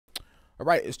All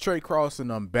right, it's Trey Cross,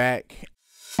 and I'm back.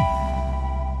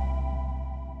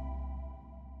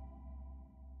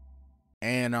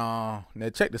 And now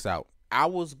check this out. I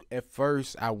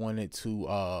wanted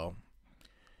to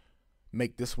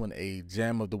make this one a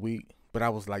jam of the week, but I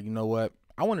was like, you know what?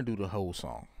 I want to do the whole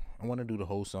song.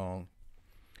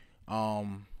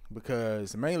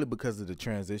 Mainly because of the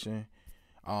transition.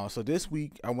 So this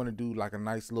week I want to do like a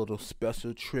nice little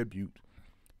special tribute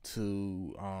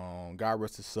to God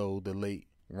rest his soul, the late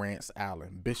Rance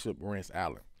Allen, Bishop Rance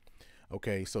Allen.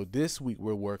 Okay, so this week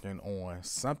we're working on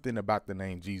something about the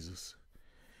name Jesus.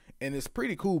 And it's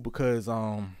pretty cool because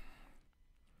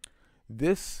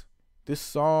this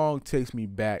song takes me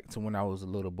back to when I was a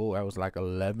little boy. I was like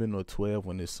 11 or 12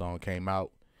 when this song came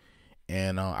out.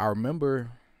 And I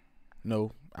remember,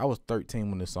 no, I was 13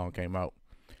 when this song came out,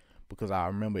 because I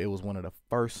remember it was one of the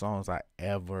first songs I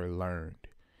ever learned.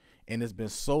 And it's been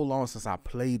so long since I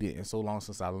played it and so long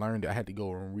since I learned it, I had to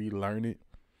go and relearn it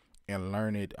and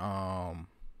learn it a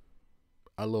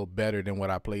little better than what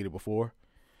I played it before.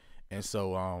 And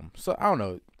so I don't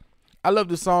know. I love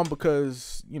this song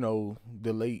because, you know,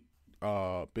 the late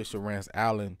Bishop Rance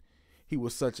Allen, he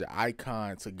was such an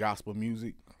icon to gospel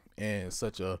music, and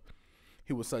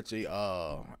he was such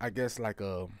a I guess like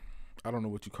a, I don't know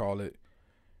what you call it.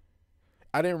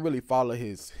 I didn't really follow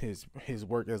his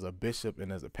work as a bishop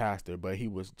and as a pastor, but he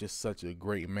was just such a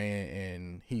great man,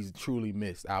 and he's truly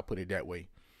missed. I'll put it that way.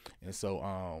 And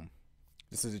so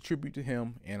this is a tribute to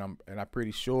him, and I'm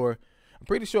pretty sure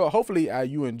hopefully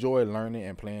you enjoy learning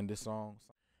and playing this song.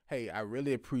 Hey, I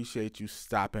really appreciate you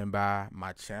stopping by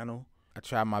my channel. I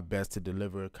try my best to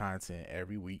deliver content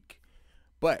every week.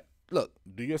 But look,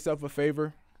 do yourself a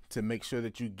favor to make sure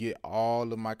that you get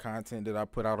all of my content that I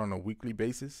put out on a weekly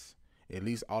basis, at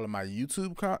least all of my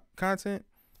YouTube content.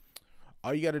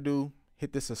 All you got to do,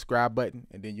 hit the subscribe button,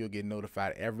 and then you'll get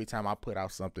notified every time I put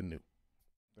out something new.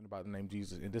 Something about the name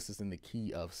Jesus, and this is in the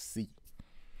key of C.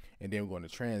 And then we're going to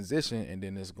transition, and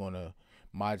then it's going to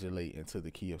modulate into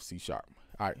the key of C sharp.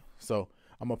 All right, so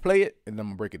I'm going to play it, and then I'm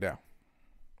going to break it down.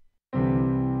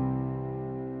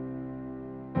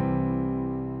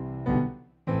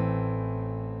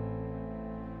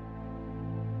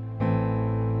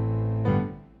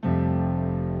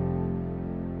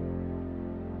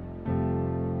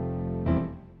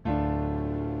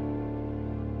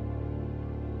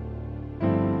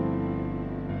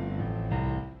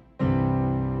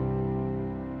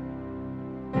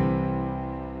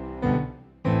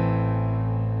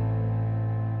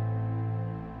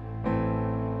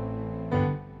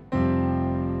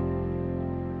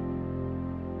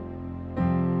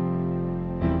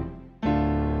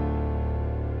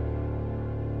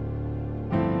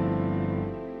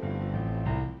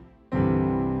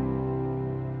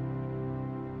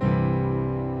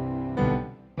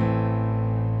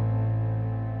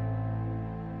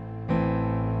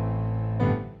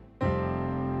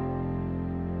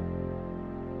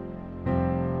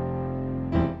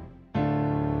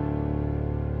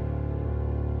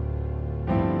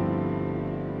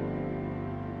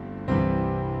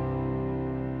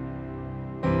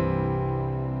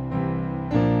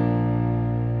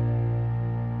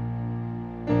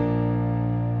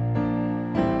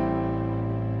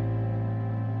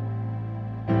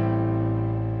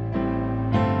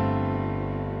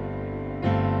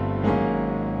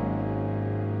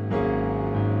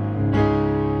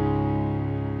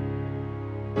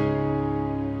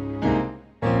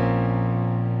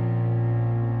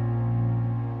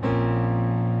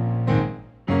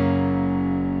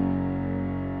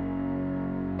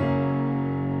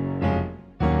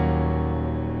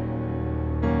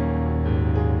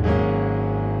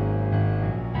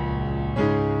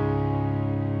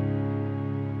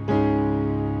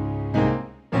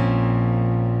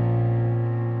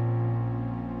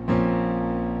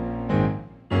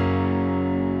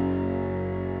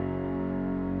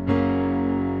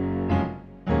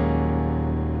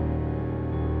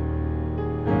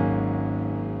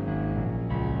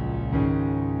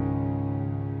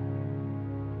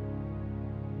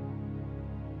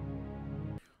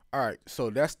 All right, so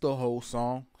that's the whole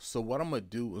song. So what I'm going to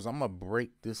do is I'm going to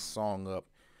break this song up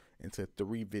into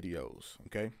 3 videos,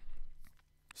 okay?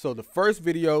 So the first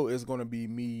video is going to be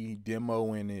me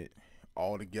demoing it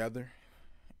all together.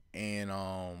 And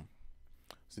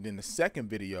so then the second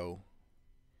video,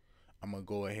 I'm going to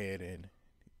go ahead and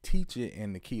teach it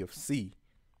in the key of C.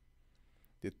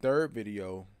 The third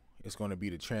video is going to be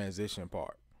the transition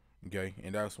part, okay?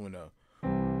 And that's when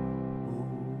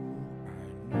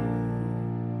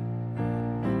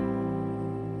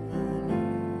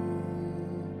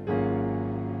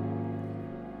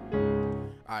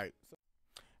All right.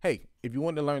 Hey, If you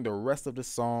want to learn the rest of the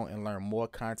song and learn more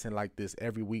content like this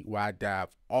every week, where I dive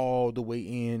all the way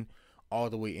in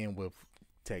with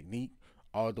technique,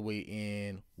 all the way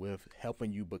in with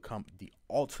helping you become the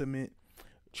ultimate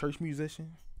church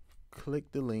musician,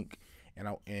 click the link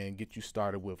and get you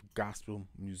started with Gospel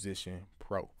Musician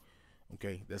Pro.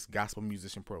 Okay, that's Gospel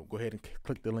Musician Pro. Go ahead and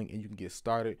click the link and you can get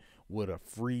started with a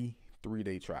free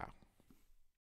 3-day trial.